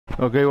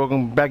Okay,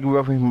 welcome back to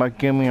Roughing My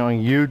Gaming on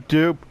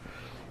YouTube.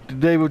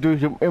 Today we're doing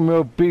some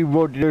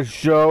MLB The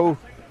Show.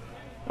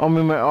 I'm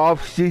in my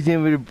off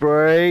season with the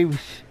Braves.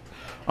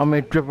 I'm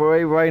in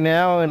AAA right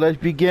now, and let's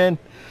begin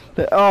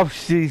the off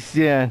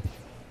season.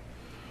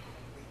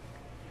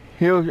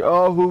 Here's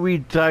all who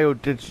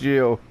retired this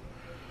year.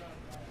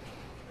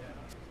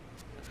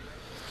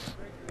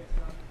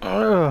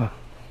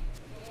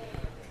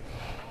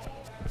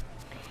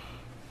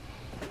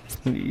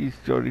 He's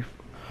 30.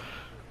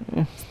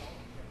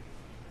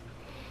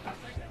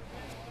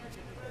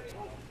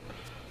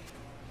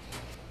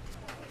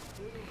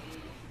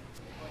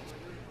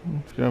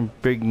 Some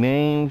big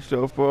names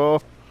so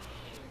far.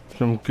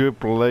 Some good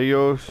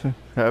players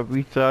have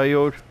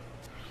retired.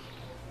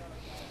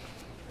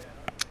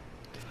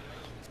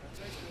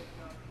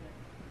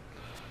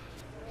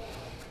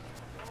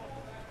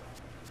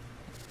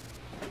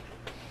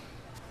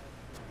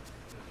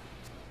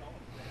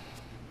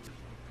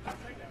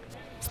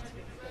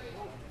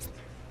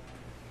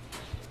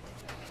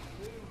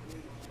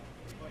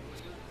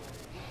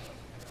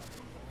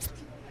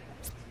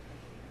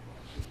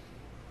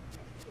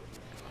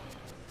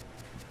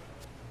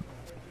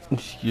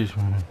 Excuse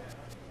me.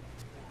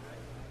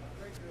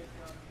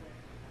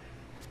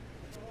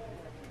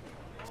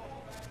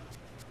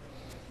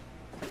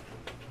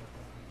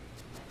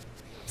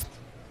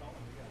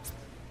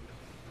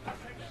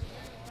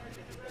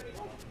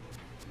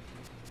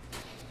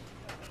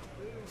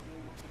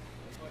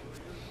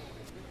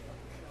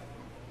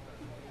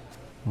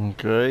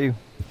 Okay.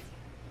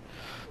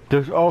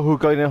 There's all who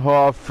got in the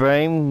Hall of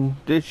Fame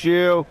this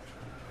year.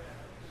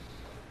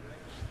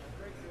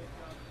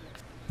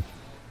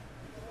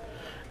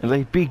 And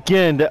let's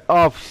begin the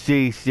off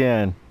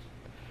season.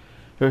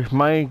 Here's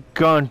my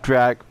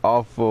contract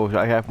offers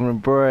I have from the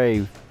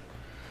Braves.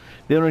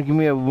 They don't give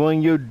me a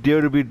 1-year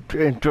deal to be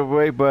in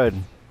AAA, but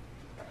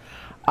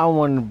I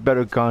want a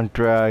better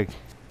contract.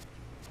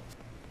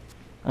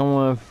 I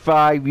want a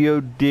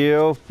 5-year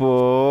deal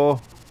for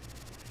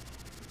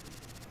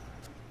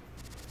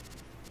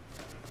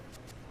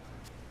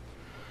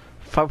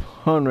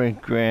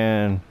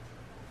 $500,000.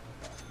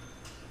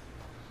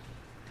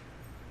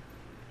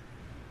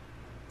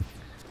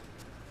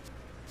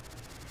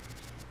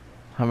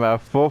 How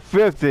about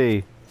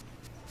 $450,000?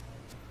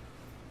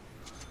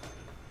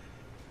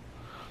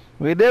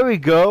 Well, there we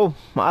go.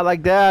 I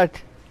like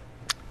that.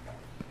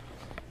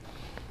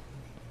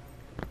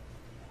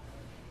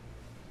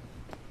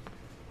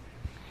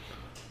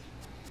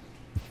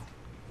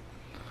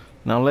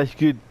 Now let's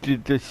get to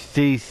the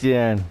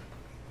season.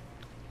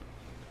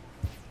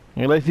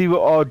 And let's see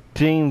what our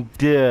team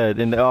did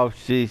in the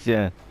off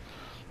season.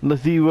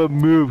 Let's see what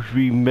moves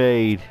we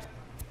made.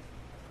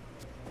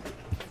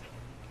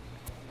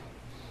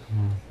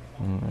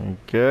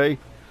 Okay.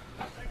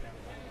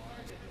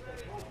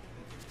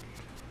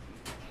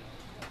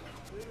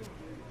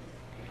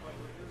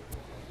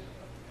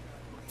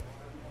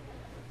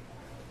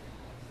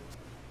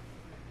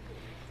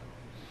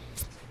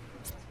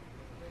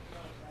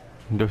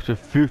 There's the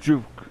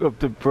future of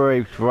the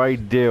Braves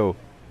right there.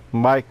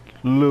 Mike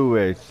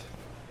Lewis.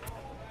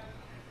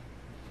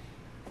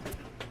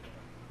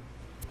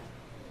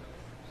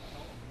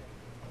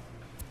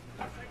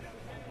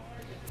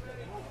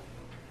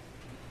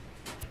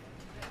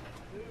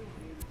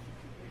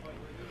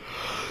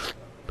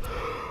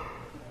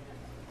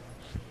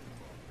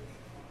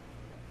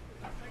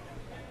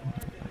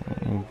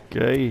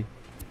 Okay,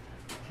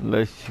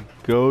 let's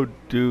go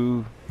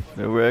to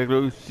the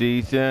regular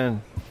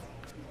season.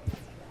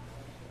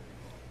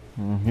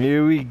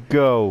 Here we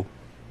go.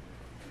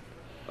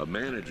 A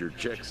manager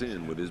checks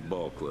in with his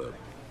ball club.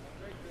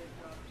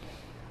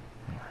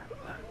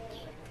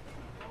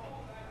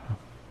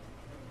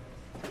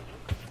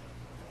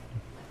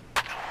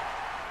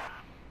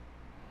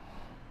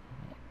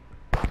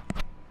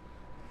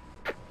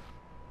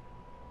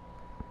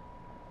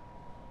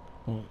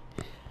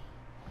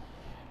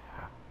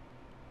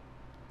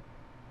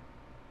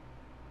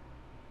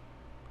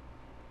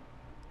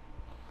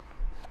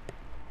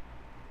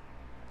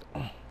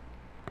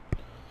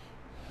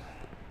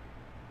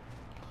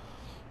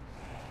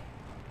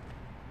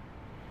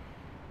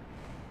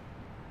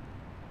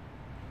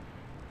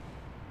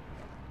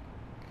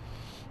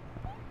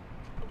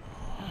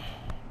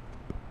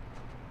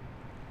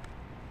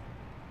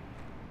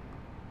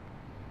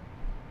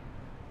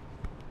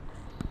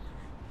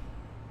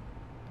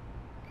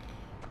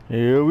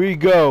 Here we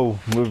go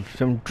with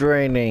some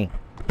training.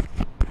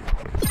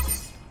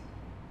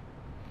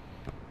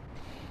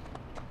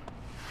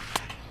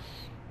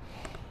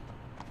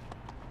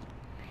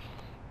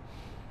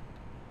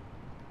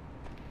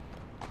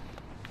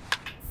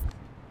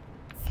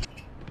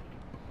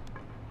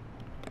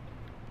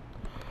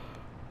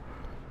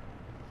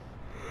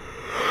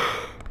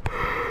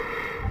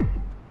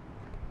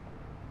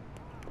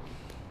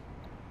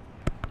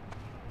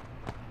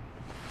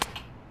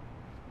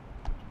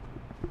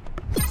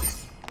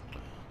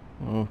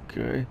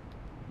 Okay.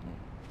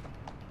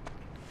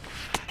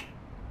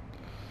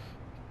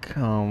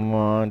 Come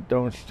on,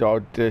 don't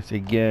start this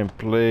again,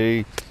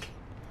 please.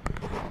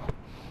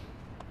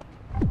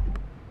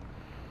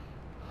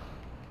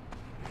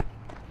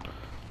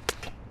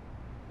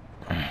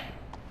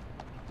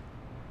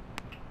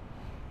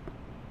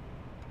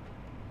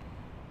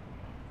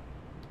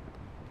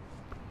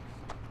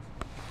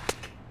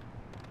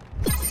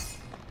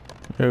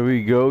 There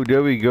we go.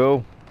 There we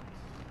go.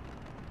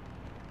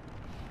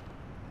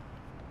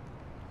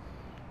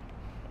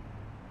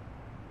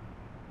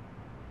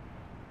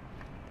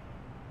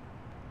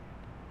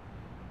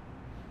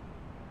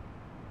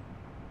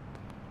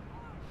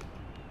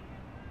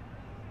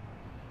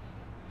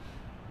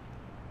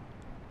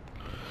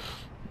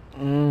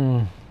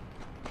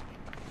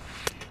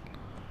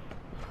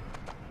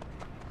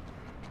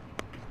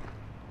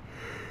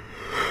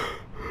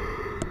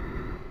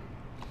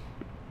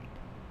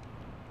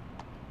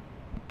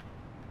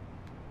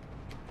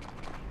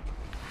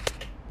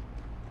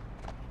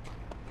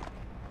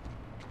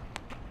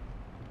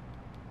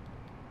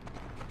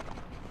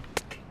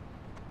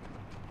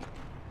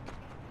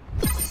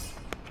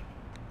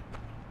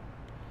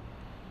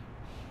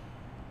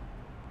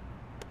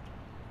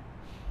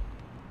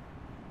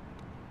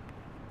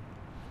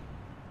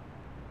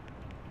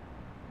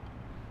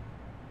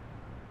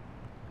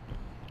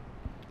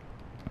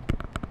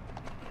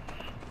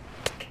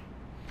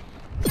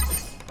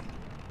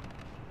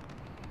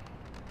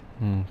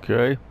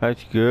 Okay,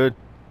 that's good.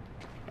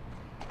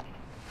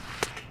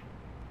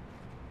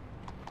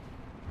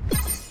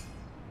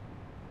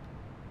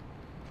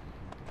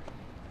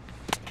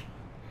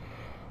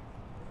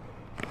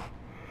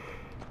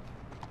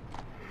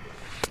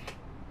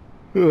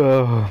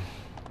 And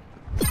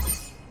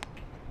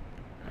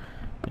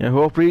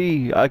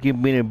hopefully I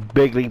can be in a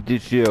big league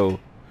this year.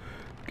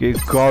 Get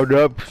called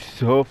up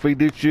hopefully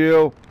this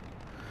year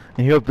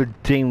and help the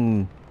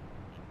team.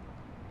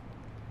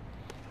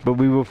 But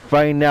we will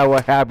find out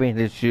what happened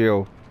this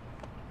year.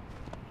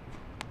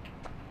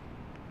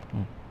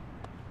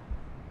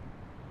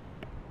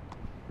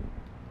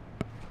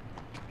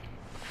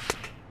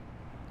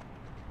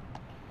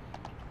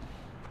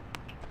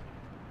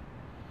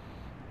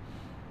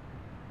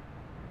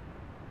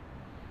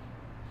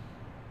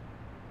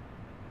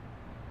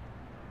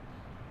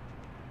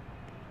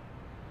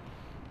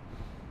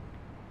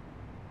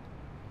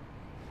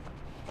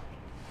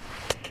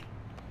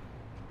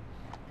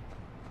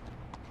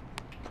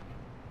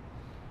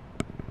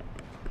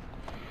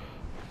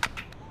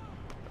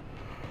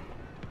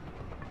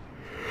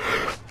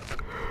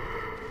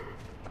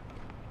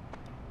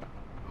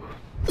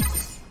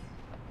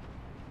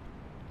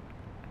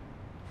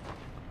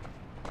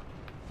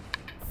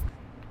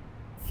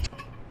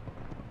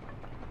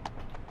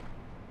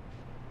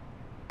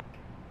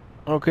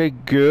 Okay,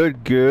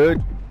 good,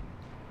 good.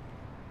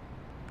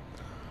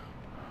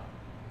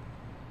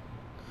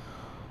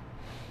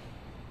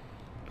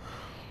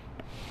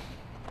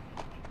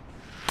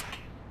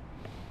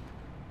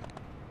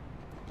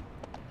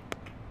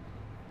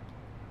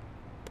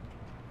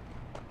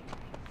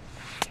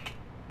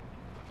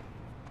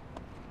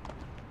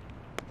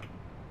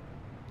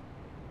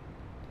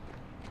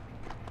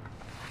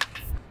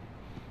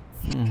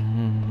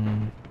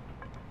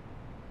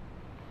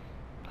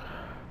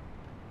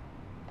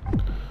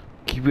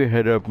 Keep your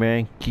head up,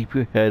 man. Keep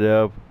your head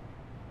up.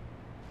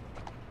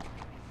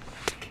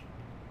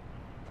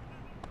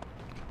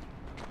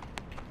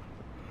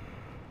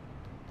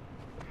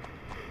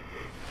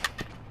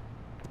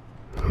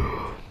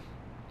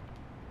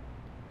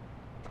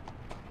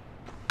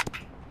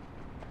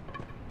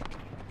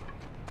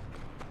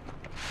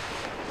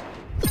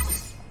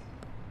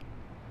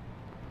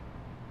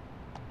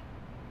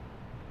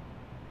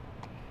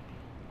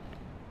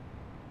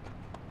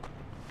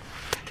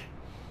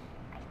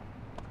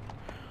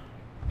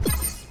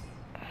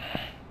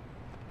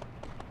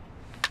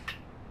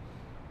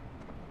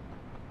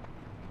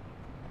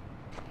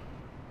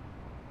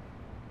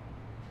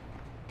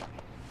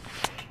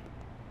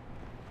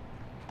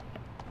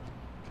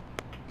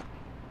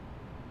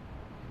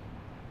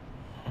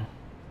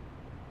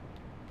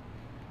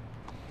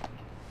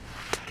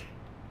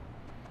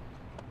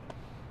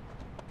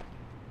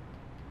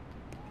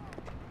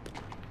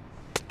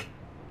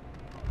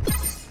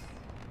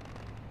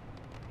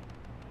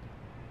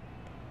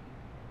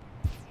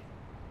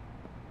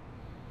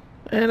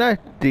 And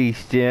that's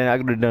decent. I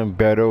could have done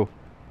better.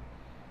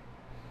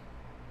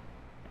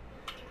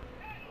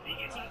 He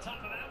gets on top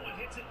of that one,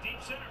 hits it deep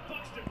center,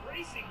 Buxton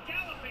racing,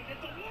 galloping at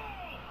the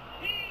wall.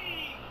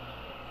 He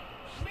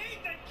made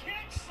the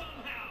catch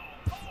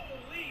somehow.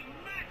 Holy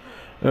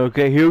mackerel.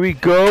 Okay, here we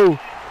go.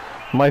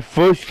 My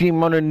first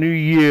game on a new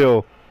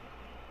year.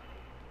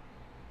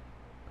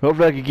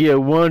 Hopefully I can get a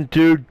 1,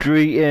 2,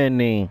 3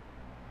 inning.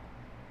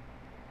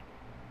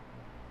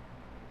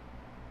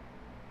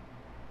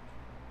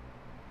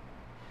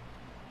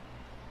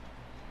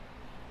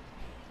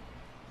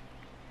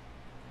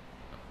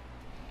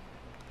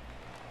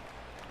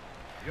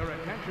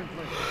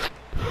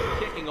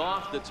 Kicking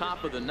off the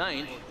top of the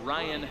ninth,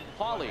 Ryan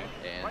Hawley,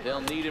 and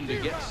they'll need him to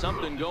get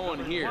something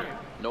going here.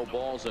 No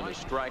balls and a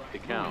strike to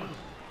count.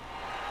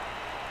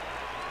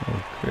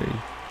 Okay.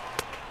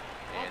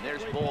 And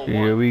there's ball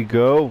Here one. we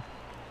go.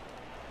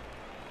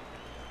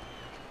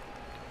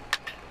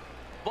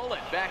 Bullet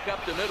back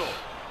up the middle.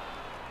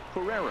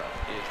 Pereira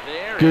is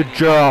there. Good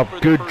job.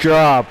 Good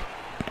job.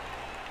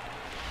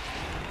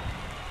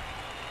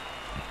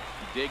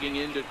 Digging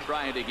in to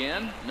try it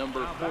again,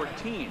 number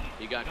 14.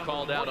 He got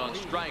called out on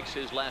strikes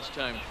his last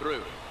time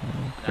through.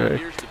 Now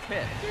here's the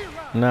pitch.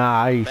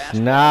 Nice,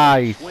 Fastball,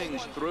 nice.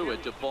 swings through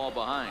it to fall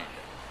behind.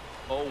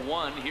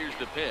 0-1, here's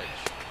the pitch.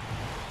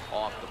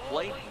 Off the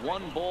plate,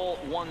 1 ball,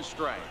 1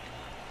 strike.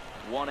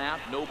 1 out,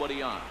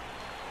 nobody on.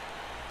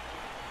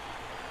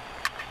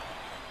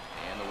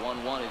 And the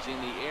 1-1 is in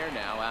the air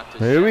now out to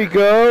Here center. we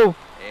go.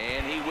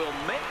 And he will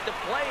make the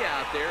play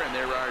out there, and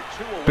there are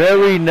 2 away.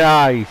 Very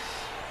nice.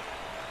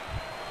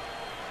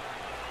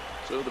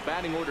 So the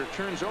batting order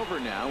turns over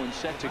now and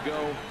set to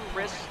go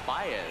Chris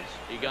Baez.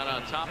 He got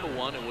on top of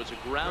one and was a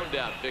ground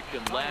out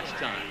victim last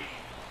time.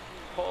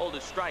 Called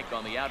a strike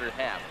on the outer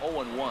half.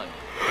 0-1.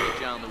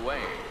 Pitch on the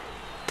way.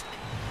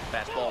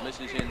 Fastball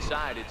misses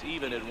inside. It's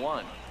even at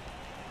 1.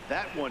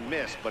 That one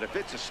missed, but if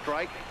it's a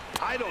strike,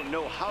 I don't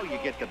know how you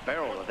get the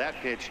barrel of that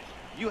pitch.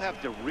 You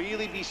have to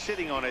really be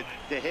sitting on it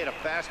to hit a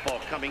fastball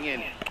coming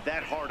in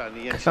that hard on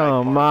the inside.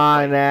 Come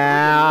on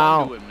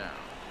now.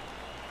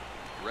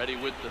 Ready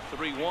with the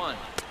 3-1.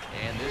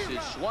 And this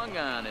is swung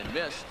on and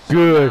missed.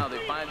 Good. Now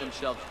they find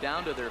themselves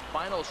down to their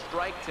final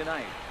strike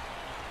tonight.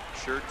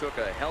 Sure took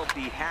a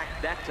healthy hack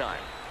that time.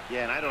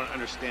 Yeah, and I don't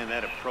understand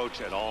that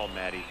approach at all,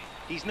 Matty.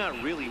 He's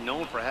not really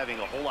known for having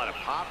a whole lot of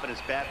pop in his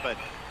bat, but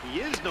he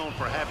is known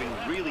for having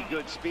really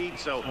good speed.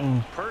 So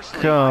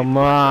personally, Come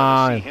I'd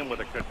on. rather see him with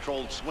a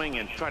controlled swing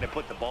and try to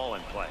put the ball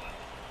in play.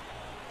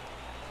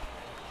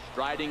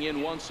 Striding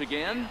in once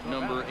again,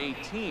 number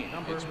 18.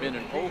 It's been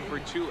an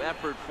 0-for-2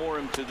 effort for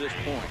him to this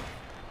point.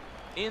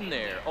 In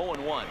there,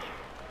 0-1.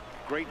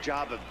 Great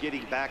job of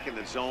getting back in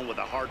the zone with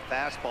a hard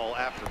fastball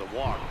after the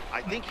walk.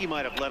 I think he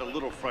might have let a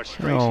little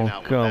frustration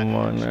out with that. Come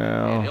on pitch. And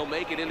now. he'll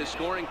make it into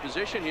scoring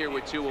position here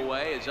with 2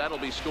 away, as that'll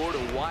be scored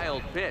a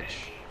wild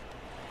pitch.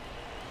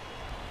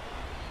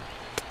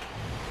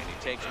 And he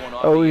takes one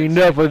off. Oh, the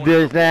enough inside of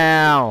this corner.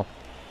 now.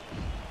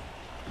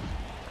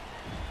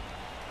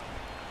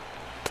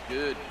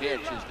 Good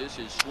pitch as this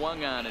is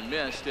swung on and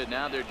missed, and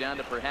now they're down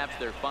to perhaps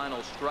their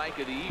final strike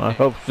of the evening. I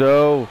hope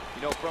so.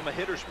 You know, from a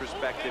hitter's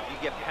perspective, you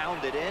get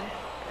pounded in,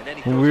 and then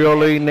he throws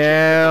Really the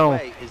now.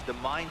 away. Is the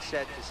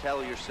mindset to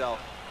tell yourself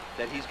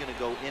that he's going to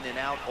go in and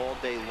out all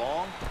day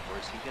long, or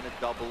is he going to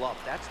double up?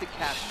 That's the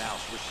cat and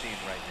mouse we're seeing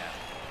right now.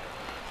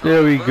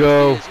 There we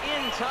go. First is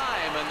in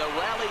time, and the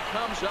rally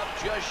comes up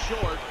just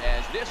short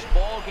as this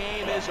ball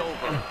game is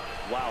over.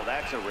 Wow,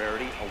 that's a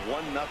rarity. A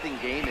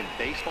 1-0 game in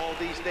baseball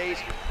these days.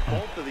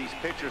 Both of these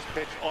pitchers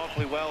pitched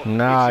awfully well.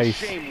 Nice.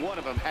 It's a shame one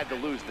of them had to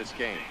lose this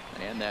game.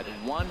 And that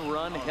 1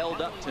 run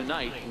held up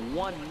tonight,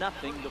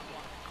 1-0.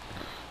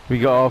 We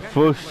got our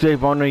first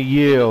save on the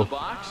year.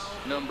 Box,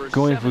 number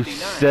Going for 79.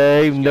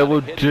 save He's got number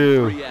a hit in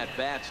 2. 3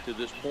 at-bats to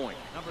this point.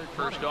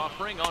 First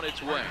offering on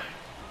its way.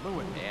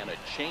 And a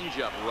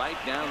changeup right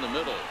down the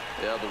middle.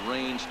 Yeah, the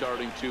rain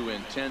starting to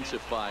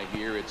intensify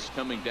here. It's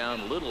coming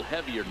down a little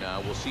heavier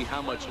now. We'll see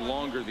how much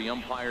longer the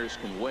umpires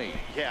can wait.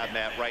 Yeah,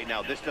 Matt, right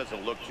now this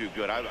doesn't look too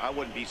good. I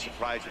wouldn't be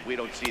surprised if we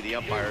don't see the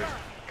umpires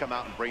come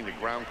out and bring the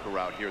ground crew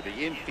out here. The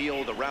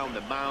infield around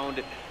the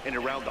mound and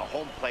around the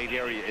home plate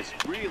area is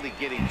really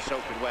getting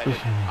soaking wet.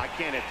 I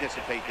can't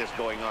anticipate this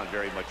going on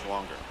very much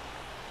longer.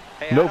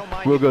 Hey, I Nope, don't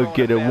mind we're you gonna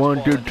throwing get a a 1,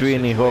 fastball 2, in this 3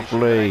 and a situation,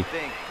 hopefully. but I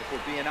think, if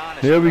we're being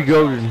honest There with we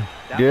go. ourselves,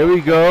 that There we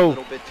might be go. A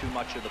little bit too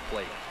much of the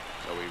plate.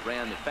 So he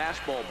ran the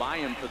fastball by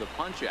him for the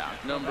punch out.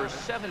 Number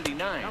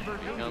 79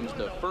 becomes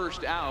the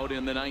first out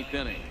in the 9th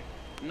inning.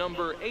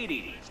 Number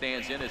 80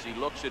 stands in as he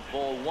looks at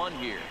ball 1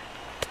 here.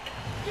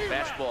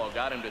 Fastball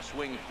got him to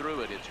swing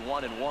through it. It's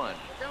 1-1.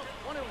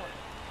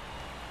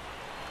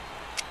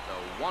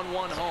 So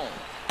 1-1 home.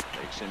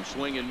 Makes him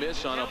swing and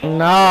miss on a ball.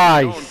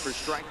 Nice. Going for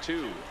strike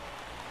 2.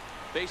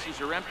 Bases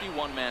are empty,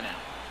 1 man out.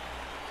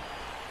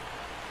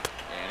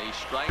 And he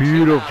strikes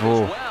Beautiful.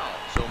 him out as well.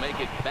 So make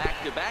it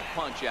back-to-back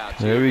punch outs.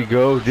 There here we for the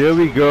go. first There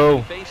we 2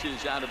 go.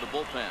 Faces out of the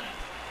bullpen.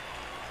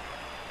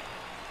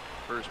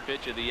 First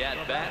pitch of the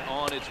at-bat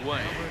on its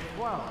way.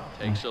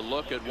 Takes a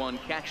look at one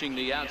catching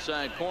the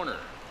outside corner.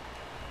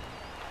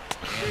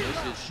 And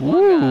this is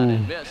swung on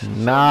and missed. So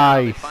now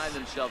they Nice. find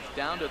themselves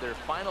down to their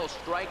final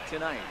strike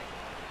tonight.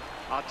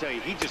 I'll tell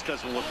you, he just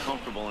doesn't look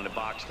comfortable in the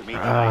box to me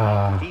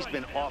tonight. He's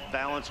been off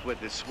balance with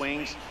his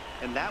swings,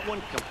 and that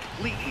one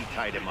completely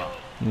tied him up.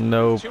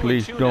 No, 2-2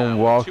 please now don't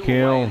with walk 2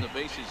 away and him. the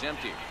base is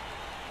empty.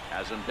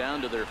 Has them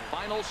down to their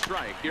final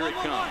strike. Here it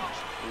comes.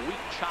 Weak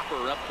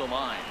chopper up the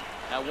line.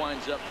 That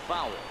winds up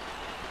foul.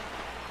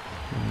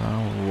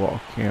 No,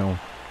 walk him.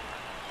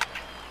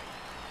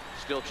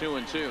 Still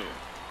 2-2.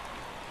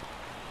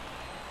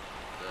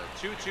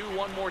 The 2-2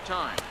 one more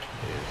time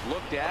is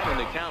looked at, and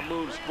the count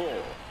moves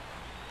full.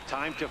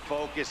 Time to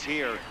focus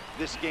here.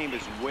 This game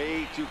is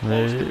way too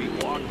close to be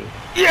walking.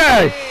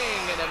 Yes!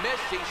 Swing and a miss.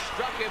 He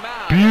struck him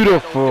out.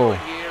 Beautiful.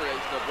 That'll do it here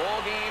as the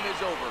ball game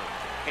is over.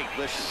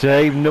 Hey, listen,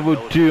 Save number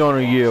 2 on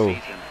a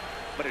year.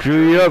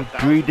 3 up,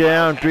 3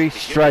 down, 3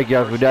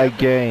 strikeouts for that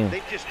game.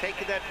 They've just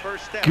taken that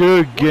first step.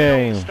 Good 1-0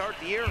 game. to start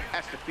the year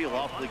has to feel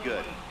awfully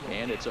good.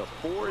 And it's a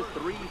 4-3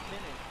 finish.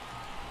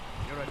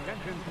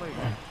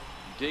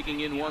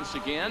 Digging in once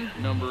again,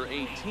 number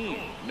 18.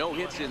 No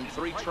hits in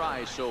 3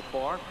 tries so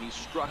far. He's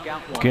struck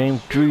out once. Game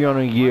 3 on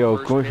a year.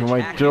 Going for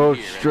my third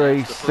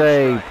straight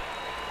save.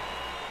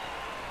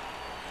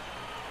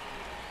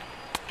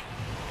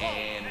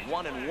 And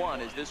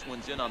 1-1 as this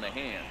one's in on the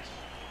hands.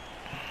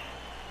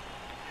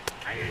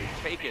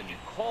 Taken,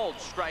 called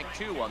strike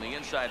 2 on the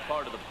inside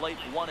part of the plate.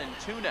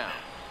 1-2 now.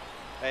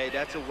 Hey,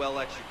 that's a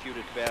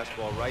well-executed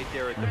fastball right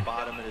there at the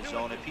bottom of the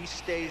zone. If he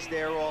stays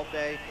there all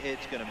day,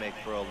 it's going to make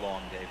for a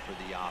long day for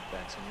the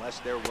offense.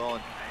 Unless they're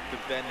willing to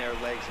bend their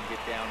legs and get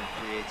down and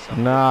create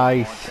some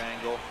nice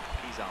angle,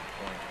 he's on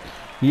point.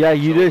 Yeah,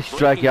 you did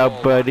strike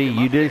out, buddy.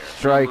 You did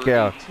strike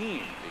out.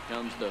 18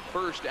 becomes the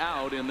first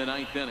out in the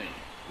 9th inning.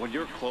 When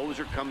your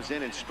closer comes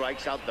in and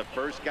strikes out the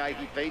first guy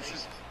he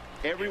faces,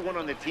 everyone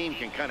on the team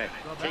can kind of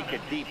take a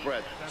deep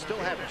breath. Still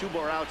have 2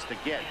 more outs to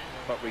get,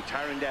 but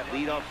retiring that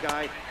leadoff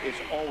guy is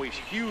always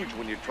huge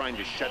when you're trying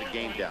to shut a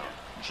game down.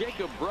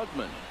 Jacob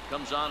Brugman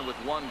comes on with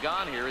 1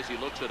 gone here as he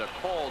looks at a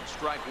called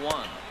strike 1.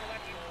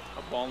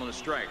 A ball and a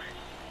strike.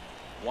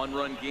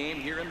 1-run game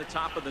here in the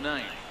top of the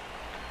 9th.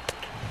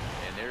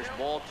 And there's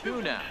ball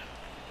 2 now.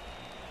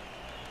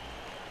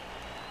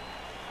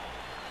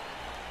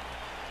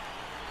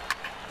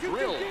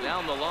 Drilled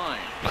down the line.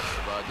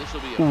 But this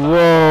will be a foul.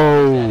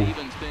 Whoa. That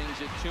evens things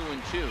at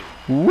 2-2.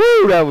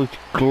 Woo, that was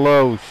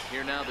close.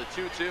 Here now the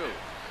 2-2.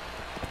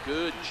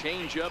 Good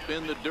changeup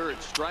in the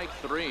dirt. Strike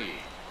 3.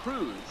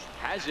 Cruz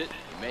has it.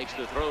 He makes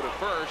the throw to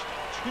first.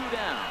 2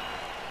 down.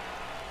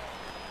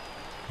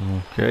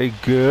 Okay,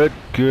 good,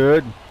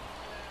 good.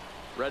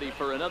 Ready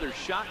for another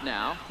shot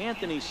now.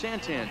 Anthony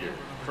Santander.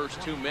 First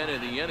 2 men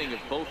in the inning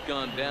have both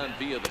gone down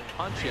via the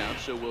punch out,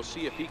 so we'll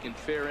see if he can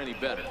fare any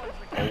better.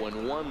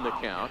 0-1 the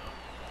count.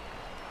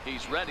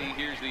 He's ready.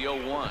 Here's the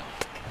 0-1.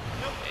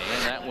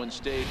 And that one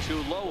stayed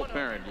too low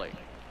apparently.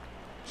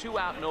 2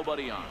 out,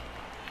 nobody on.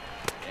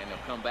 And they'll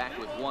come back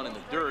with 1 in the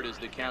dirt as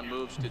the count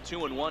moves to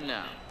 2-1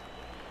 now.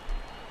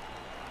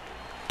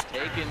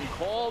 Taken,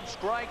 called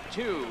strike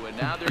 2, and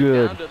now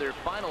they're down to their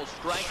final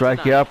strike.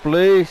 Strike out,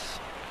 please.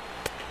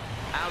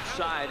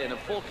 Outside and a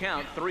full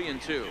count,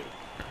 3-2.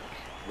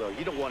 Well,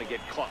 you don't want to get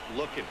caught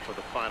looking for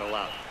the final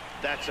out.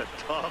 That's a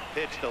tough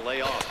pitch to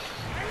lay off.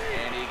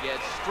 And he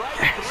gets strike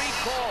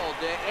 3 called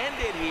to end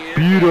it here.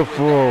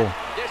 Beautiful.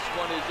 This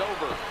one is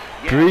over.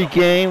 3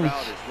 games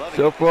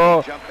so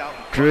far,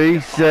 3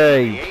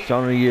 saves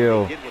on the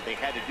year.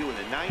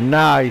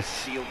 Nice.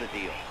 Seal the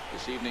deal.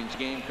 This evening's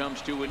game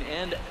comes to an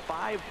end,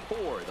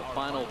 5-4, the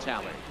final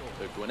tally.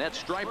 The Gwinnett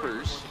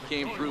Stripers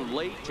came through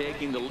late,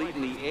 taking the lead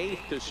in the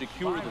 8th to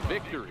secure the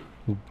victory.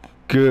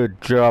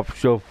 Good job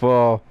so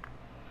far.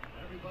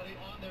 Everybody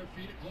on their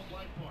feet at Globe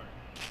Life Park.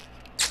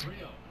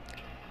 3-0.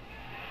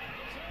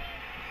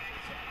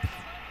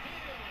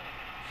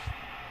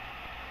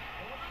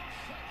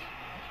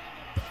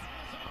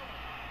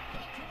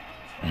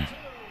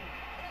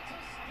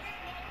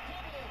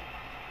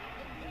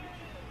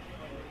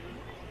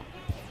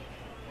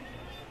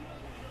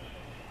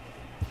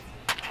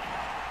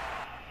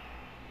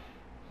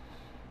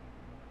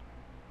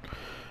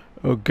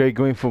 Okay,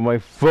 going for my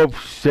 4th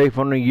save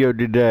on the year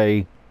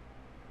today.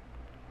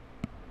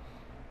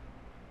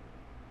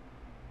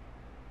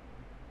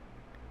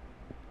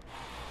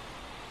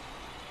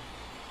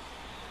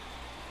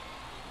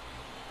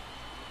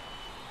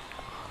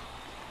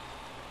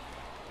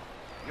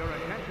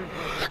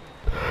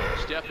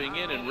 Stepping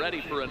in and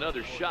ready for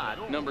another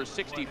shot, number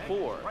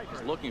 64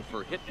 is looking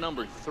for hit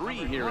number 3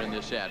 here in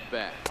this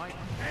at-bat.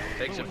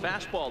 Takes a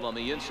fastball on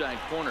the inside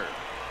corner.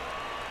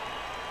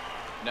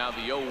 Now the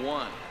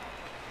 0-1.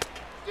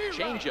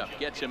 Changeup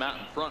gets him out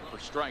in front for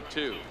strike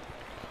 2.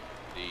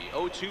 The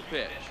 0-2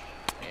 pitch.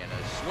 And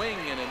a swing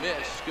and a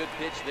miss. Good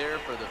pitch there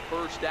for the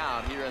first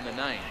out here in the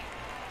 9th.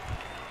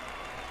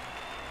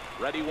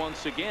 Ready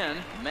once again,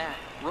 Matt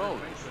Rose.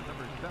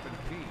 Number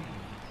 17,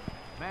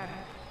 Matt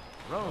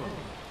Rose.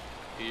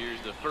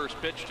 Here's the first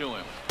pitch to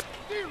him.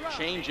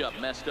 Changeup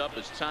messed up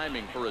his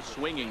timing for a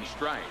swinging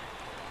strike.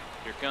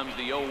 Here comes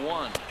the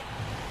 0-1.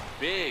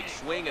 Big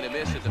swing and a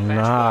miss at the fastball.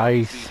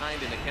 Nice.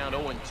 Behind in the count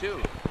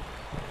 0-2.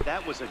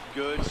 That was a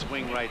good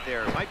swing right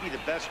there. It might be the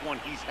best one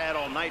he's had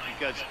all night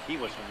because he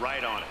was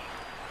right on it.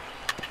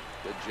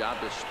 Good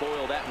job to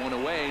spoil that one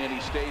away, and he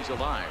stays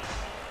alive.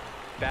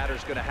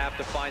 Batter's going to have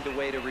to find a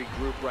way to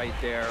regroup right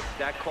there.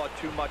 That caught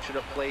too much of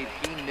the plate.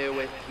 He knew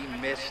it. He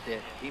missed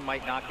it. He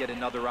might not get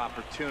another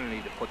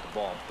opportunity to put the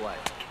ball in play.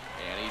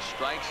 And he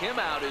strikes him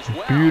out as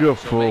well.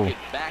 Beautiful. So make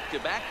it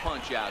back-to-back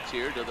punch outs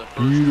here to the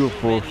first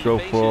Beautiful 2 so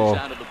bases far.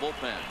 out of the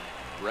bullpen.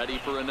 Ready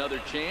for another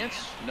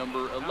chance.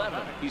 Number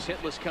 11. He's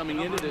hitless coming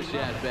into this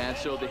at-bat,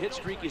 so the hit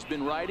streak he's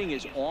been riding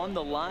is on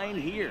the line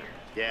here.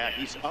 Yeah,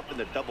 he's up in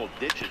the double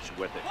digits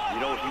with it. You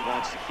know, he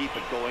wants to keep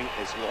it going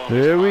as long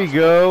There as we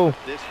possible. go.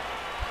 This,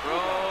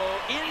 Throw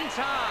in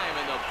time,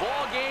 and the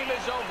ball game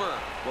is over.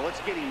 well, it's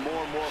getting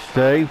more and more.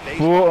 Save common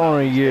 4 on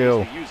a these days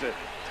year. to use a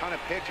ton of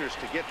pitchers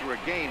to get through a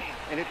game,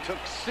 and it took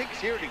 6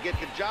 here to get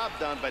the job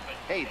done. But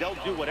hey, they'll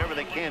do whatever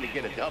they can to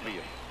get a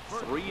W.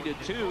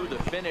 3-2,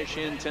 the finish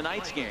in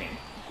tonight's game.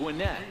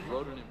 Gwinnett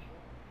wrote an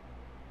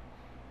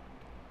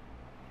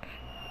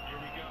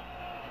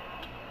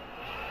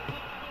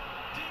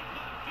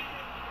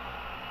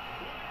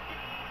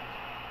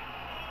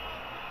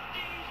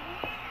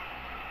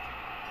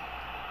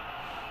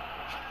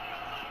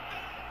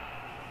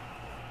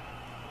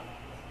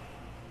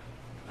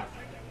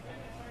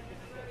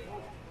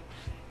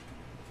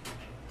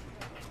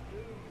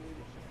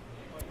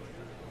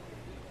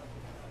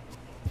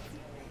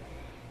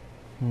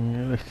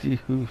see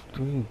who's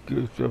doing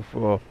good so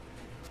far.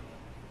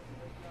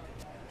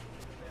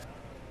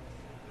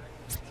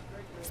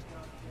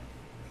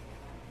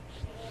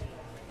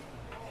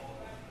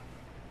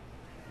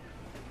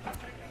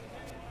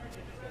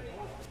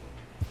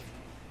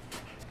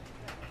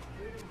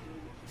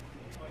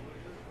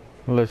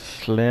 Let's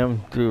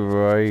slam through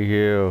right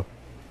here.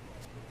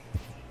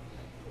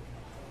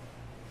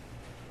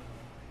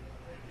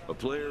 A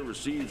player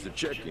receives a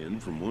check-in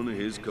from one of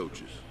his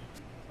coaches.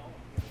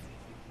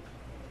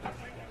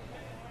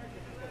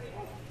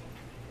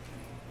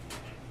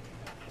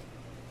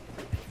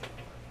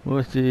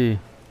 Let's see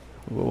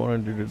what I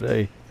want to do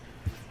today.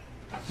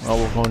 I'll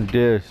work on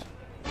this.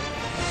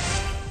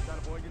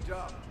 Good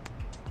job.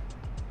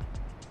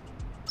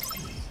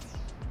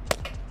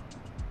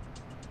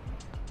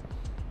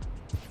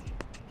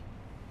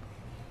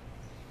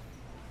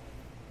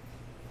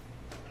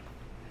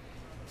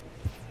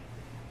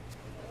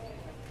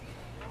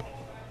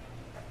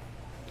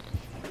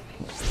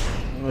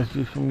 Let's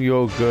do some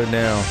yoga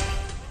now.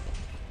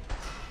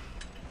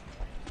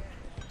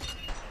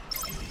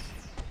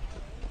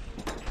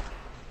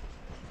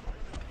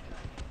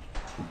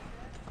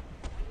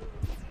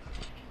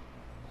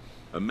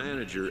 A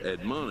manager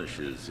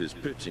admonishes his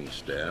pitching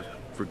staff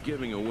for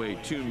giving away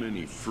too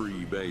many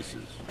free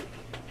bases.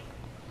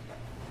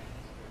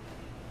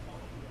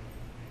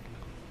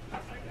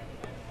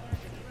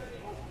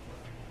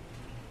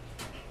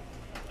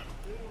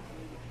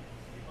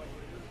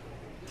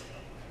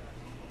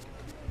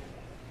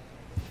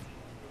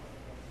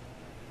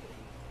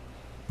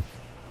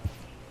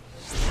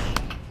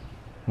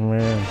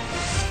 Man,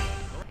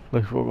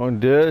 let's work on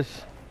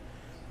this.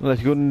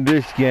 Let's go to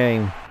this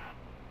game.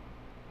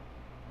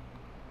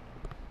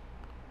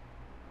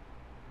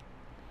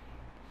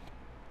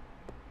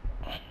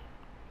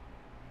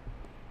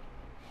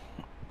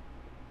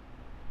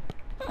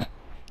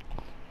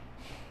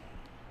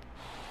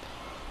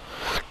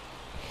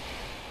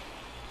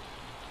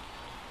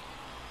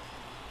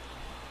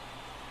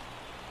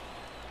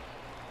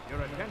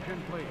 Your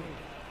attention, please.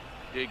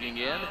 Digging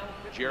in,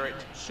 Jarrett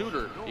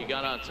Suter. He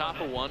got on top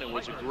of one and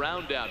was a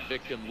ground out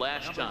victim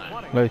last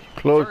time. Let's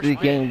close First the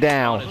game pitch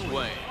down. on its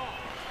way.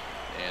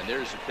 And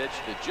there's a pitch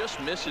that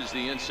just misses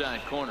the inside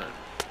corner.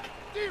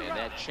 And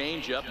that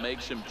changeup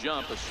makes him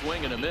jump, a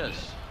swing and a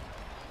miss.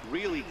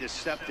 Really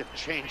deceptive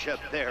changeup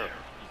there.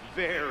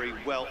 Very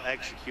well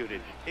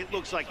executed. It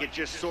looks like it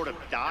just sort of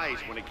dies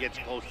when it gets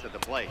close to the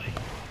plate.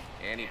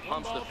 And he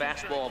pumps the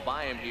fastball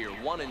by him here.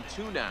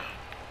 1-2 now.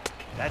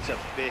 That's a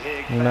big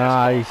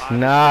Nice, fastball,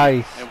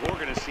 nice. and we're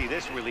going to see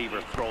this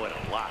reliever throw it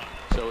a lot.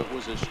 So it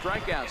was a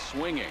strikeout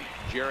swinging.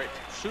 Jarrett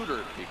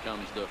Suter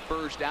becomes the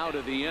first out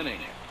of the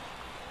inning.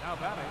 Now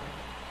batting.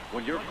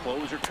 When your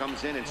closer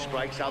comes in and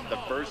strikes out the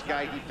first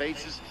guy he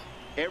faces,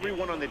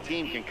 everyone on the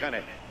team can kind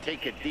of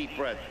take a deep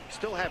breath.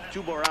 Still have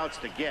 2 more outs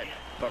to get,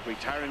 but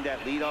retiring that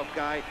leadoff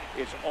guy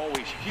is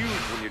always huge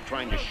when you're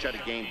trying to shut a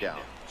game down.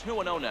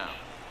 2-0 now.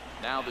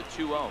 Now the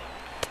 2-0.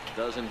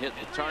 Doesn't hit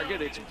the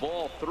target. It's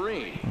ball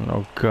 3.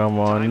 Oh, come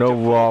on. Time No to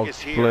walks, focus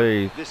here.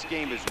 please. This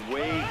game is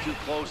way too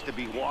close to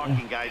be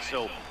walking, guys,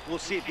 so we'll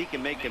see if he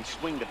can make him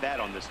swing the bat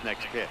on this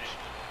next pitch.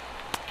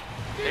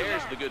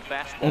 There's the good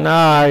fastball.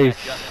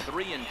 Nice. Just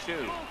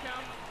 3-2.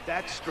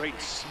 That's straight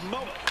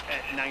smoke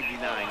at 99,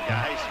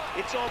 guys.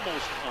 It's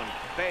almost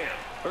unfair.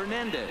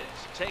 Hernandez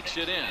takes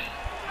it in.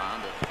 On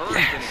the first,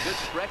 and a good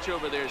stretch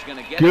over there is going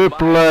to get Good him by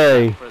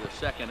play. for the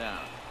second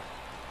out.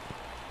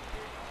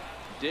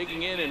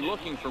 Digging in and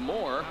looking for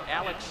more,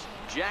 Alex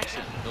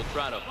Jackson. He'll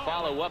try to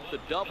follow up the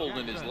double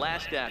in his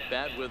last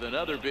at-bat with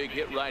another big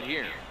hit right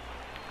here.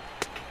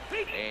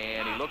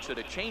 And he looks at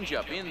a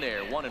changeup in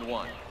there,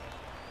 1-1.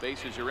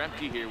 Bases are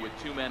empty here with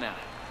 2 men out.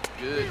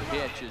 Good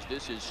pitch as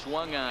this is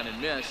swung on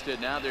and missed,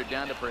 and now they're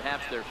down to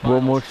perhaps their final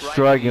One more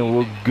strike and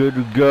we're lead. good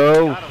to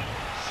go.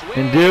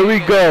 And there we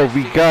go.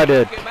 We got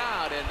it.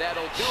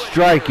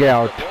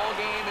 Strikeout. The ball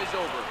game is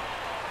over.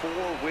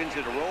 4 wins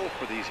in a row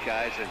for these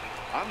guys, and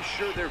I'm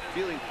sure they're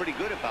feeling pretty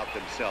good about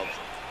themselves.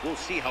 We'll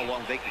see how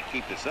long they can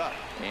keep this up.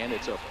 And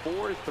it's a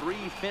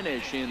 4-3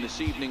 finish in this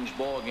evening's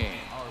ball game.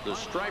 The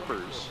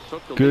Stripers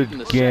took the Good lead in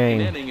the game.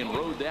 second inning and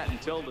rode that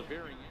until the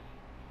very end.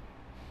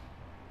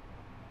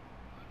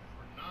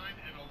 For 9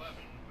 and 11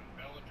 when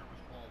Bellinger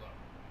was called up.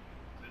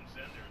 Since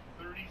then, they're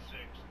 36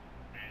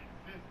 and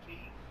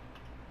 15.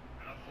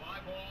 And a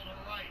fly ball to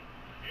right.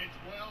 It's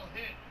well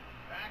hit.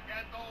 Back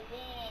at the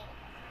wall.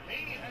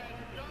 He has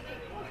done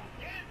it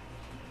again.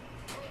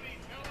 Cody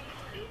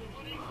Bellinger is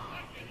putting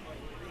second.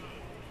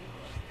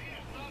 He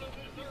is not of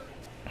this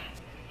earth.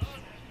 The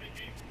Dodgers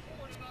take a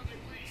 4-0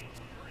 lead.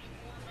 First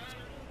 4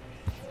 batters,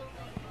 4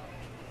 runs.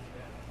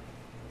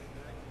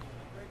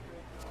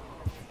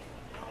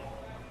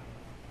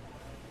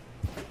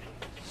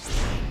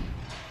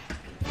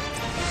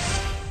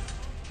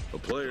 A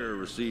player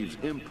receives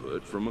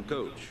input from a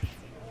coach.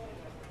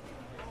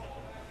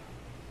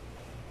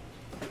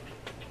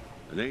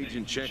 An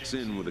agent checks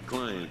in with a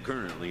client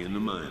currently in the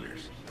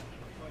minors.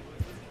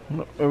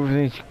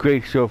 Everything's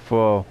great so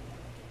far.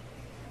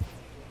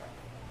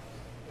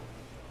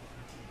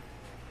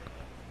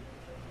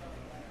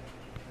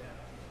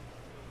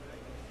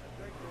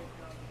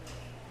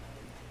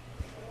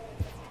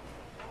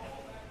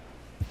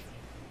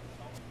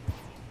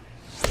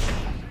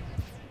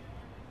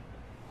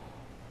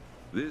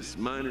 This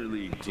minor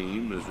league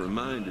team is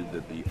reminded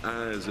that the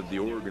eyes of the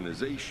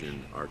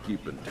organization are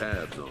keeping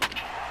tabs on them.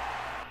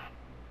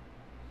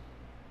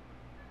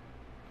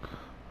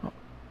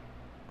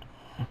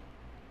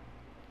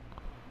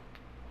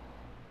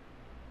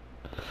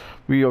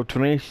 We are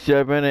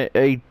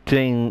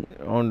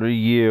 27-18 on the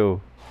year.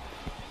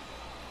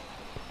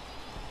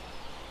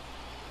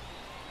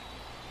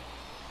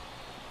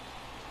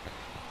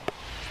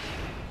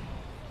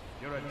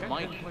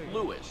 Mike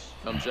Lewis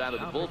comes out of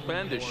the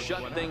bullpen to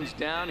shut things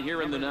down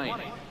here in the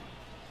ninth.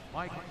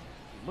 Mike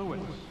Lewis.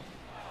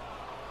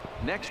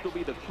 Next will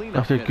be the cleanup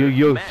That's a hitter, good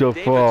use Matt so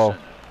far.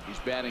 Davidson. He's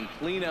batting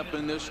cleanup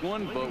in this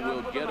one, but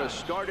will get us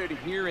started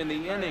here in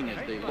the inning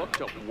as they look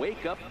to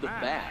wake up the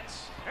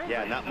bats.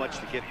 Yeah, not much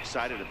to get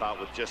excited about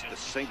with just a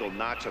single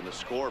notch on the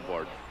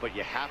scoreboard, but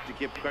you have to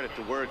give credit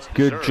to where it's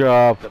Good deserved.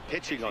 job. The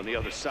pitching on the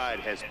other side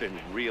has been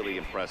really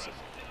impressive.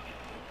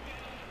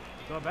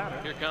 The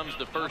batter. Here comes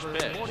the first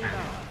pitch.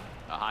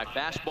 A high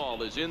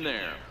fastball is in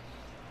there.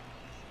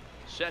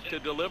 Set to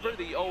deliver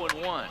the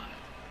 0-1.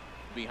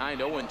 Behind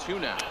 0-2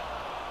 now.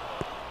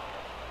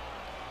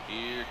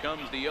 Here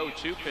comes the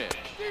 0-2 pitch.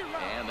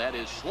 And that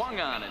is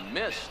swung on and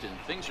missed, and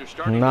things are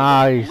starting to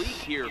look bleak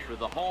here for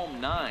the home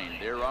nine.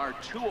 There are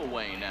 2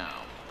 away now.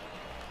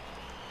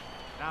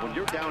 When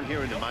you're down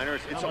here in the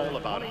minors, it's all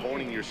about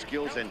honing your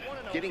skills and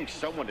getting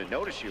someone to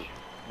notice you.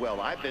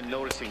 Well, I've been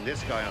noticing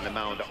this guy on the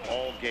mound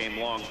all game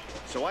long,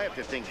 so I have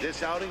to think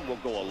this outing will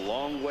go a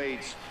long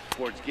ways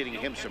towards getting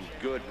him some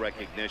good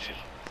recognition.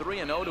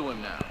 3-0 to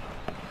him now.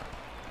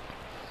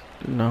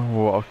 No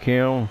walk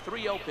him.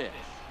 3-0 pitch.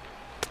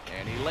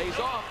 And he lays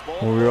off.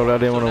 Ball Real, I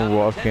didn't so want now to the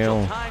walk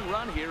potential him. tying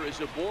run here is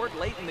aboard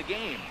late in the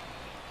game.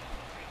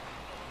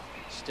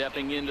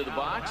 Stepping into the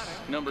box,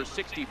 number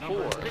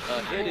 64.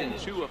 A hit in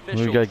 2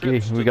 official We gotta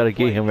trips get- we to gotta the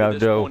get plate him for out,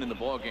 this though. point in the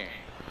ball game.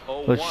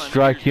 Let's 0-1,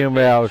 strike here's him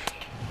the pitch. out.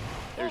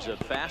 There's a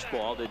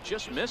fastball that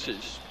just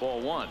misses.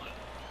 Ball 1.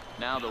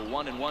 Now the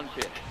 1-1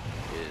 pitch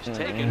is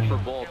taken for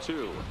ball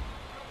 2.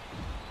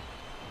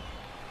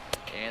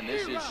 And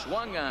this is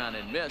swung on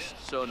and missed,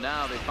 so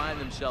now they find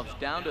themselves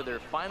down to their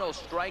final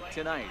strike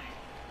tonight.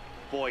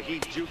 Boy, he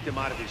juked him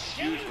out of his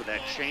shoes with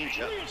that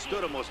changeup.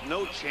 Stood almost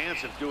no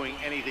chance of doing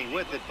anything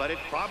with it, but it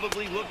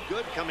probably looked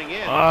good coming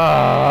in.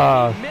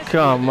 Ah, He missed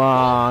come it at ball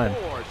on.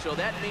 4, so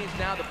that means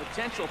now the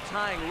potential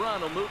tying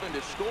run will move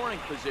into scoring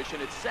position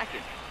at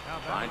second.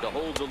 Trying to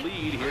hold the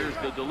lead, here's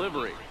the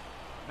delivery.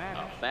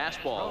 A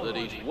fastball that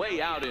he's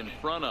way out in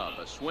front of,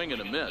 a swing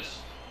and a miss.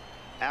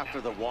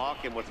 After the walk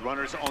and with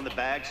runners on the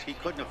bags, he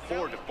couldn't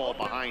afford to fall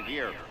behind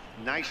here.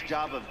 Nice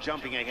job of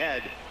jumping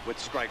ahead with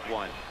strike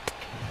 1.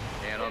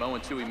 And on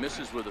 0-2, he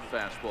misses with a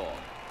fastball.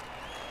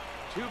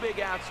 2 big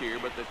outs here,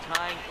 but the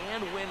tying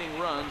and winning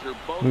runs are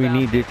both We out.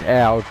 need this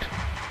out.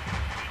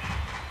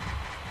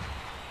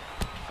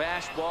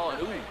 Fastball,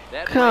 and ooh,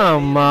 that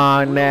Come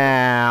might be on real.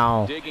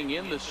 now. Digging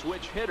in the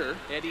switch hitter,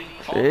 Eddie.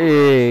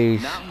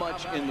 Jeez. Not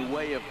much in the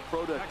way of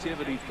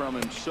productivity from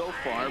him so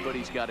far, but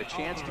he's got a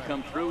chance to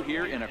come through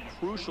here in a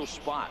crucial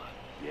spot.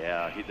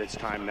 Yeah, it's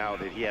time now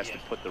that he has to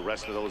put the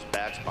rest of those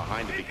bats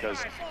behind him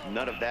because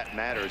none of that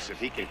matters if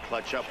he can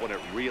clutch up when it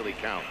really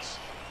counts.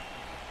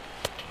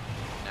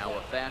 Now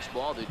a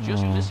fastball that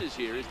just misses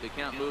here as the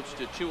count moves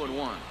to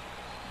 2-1.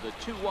 The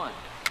 2-1.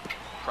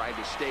 Tried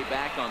to stay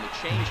back on the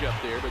changeup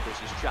there, but this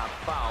is chopped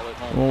foul at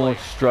home Oh, plate.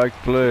 strike,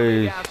 2 please.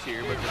 big outs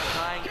here, but the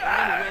tying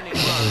and winning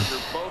runs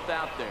are both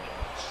out there.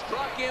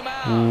 Struck him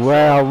out.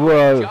 Wow,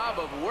 whoa. Job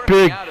of working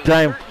Big out a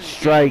time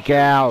certain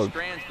strikeout.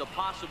 strands the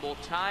possible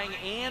tying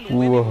and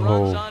winning Whoa.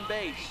 runs on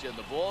base, and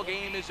the ball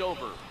game is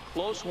over.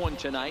 Close one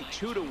tonight,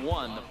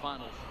 2-1 the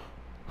final.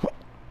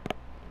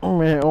 Oh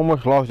man,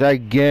 almost lost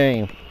that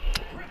game.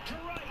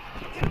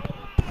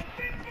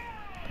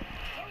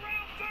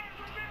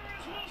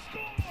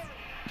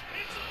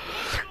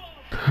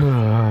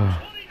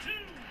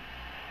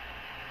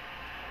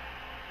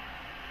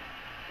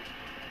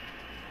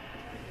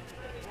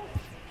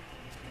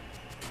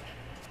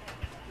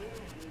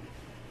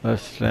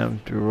 Let's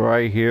slam to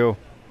right here.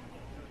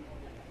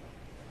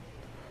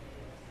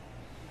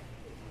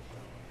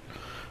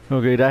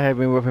 Okay, that has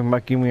been with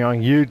me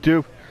on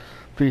YouTube.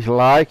 Please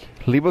like,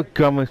 leave a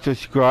comment,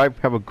 subscribe.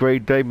 Have a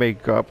great day. May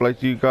God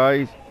bless you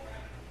guys.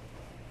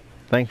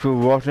 Thanks for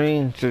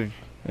watching and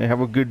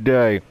have a good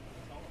day.